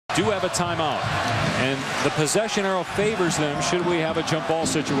do have a timeout, and the possession arrow favors them should we have a jump ball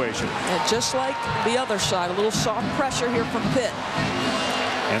situation. And just like the other side, a little soft pressure here from Pitt.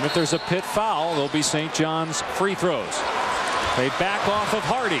 And if there's a Pitt foul, there'll be St. John's free throws. They back off of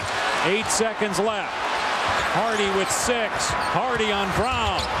Hardy. 8 seconds left. Hardy with 6. Hardy on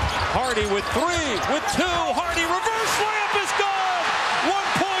Brown. Hardy with 3, with 2. Hardy reverse layup is good.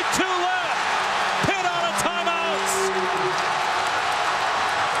 1.2 left. Pitt out of timeouts.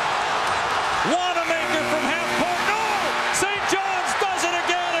 Wanamaker from half court. No! St. John's does it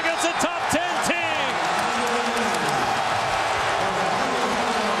again against a top 10 team.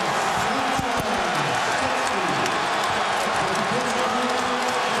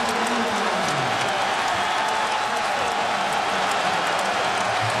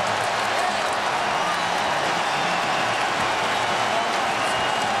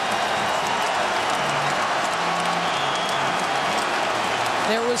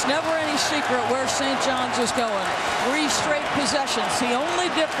 There was never any secret where St. John's was going. 3 straight possessions. The only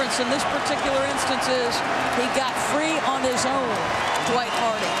difference in this particular instance is he got free on his own, Dwight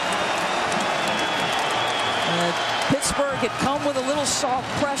Hardy. Pittsburgh had come with a little soft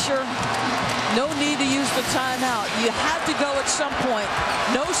pressure. No need to use the timeout. You had to go at some point.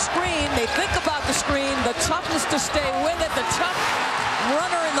 No screen. They think about the screen. The toughness to stay with it. The tough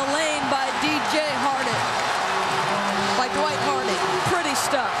runner in the lane by DJ Hardy. By Dwight Hardy. Pretty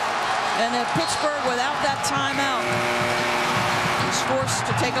stuff. And then Pittsburgh, without that timeout, is forced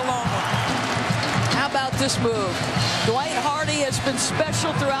to take a long one. How about this move? Dwight Hardy has been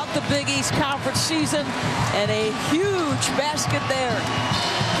special throughout the Big East Conference season, and a huge basket there.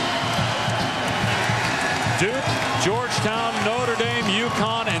 Duke, Georgetown, Notre Dame,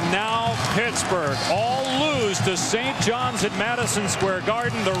 UConn, and now Pittsburgh all lose to St. John's at Madison Square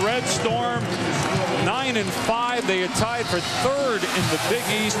Garden. The Red Storm 9-5. They had tied for 3rd in the Big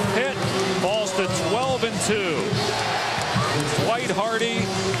East. Pitt falls to 12-2. Dwight Hardy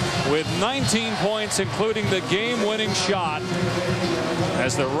with 19 points, including the game-winning shot,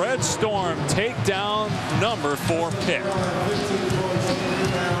 as the Red Storm take down number 4 Pitt.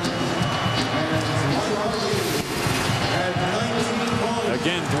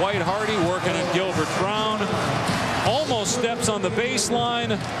 Again, Dwight Hardy working on Gilbert Brown. Almost steps on the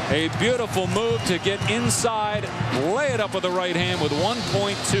baseline. A beautiful move to get inside. Lay it up with the right hand with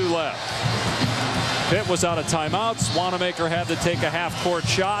 1.2 left. Pitt was out of timeouts. Wanamaker had to take a half-court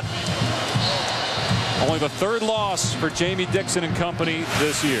shot. Only the 3rd loss for Jamie Dixon and company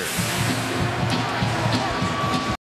this year.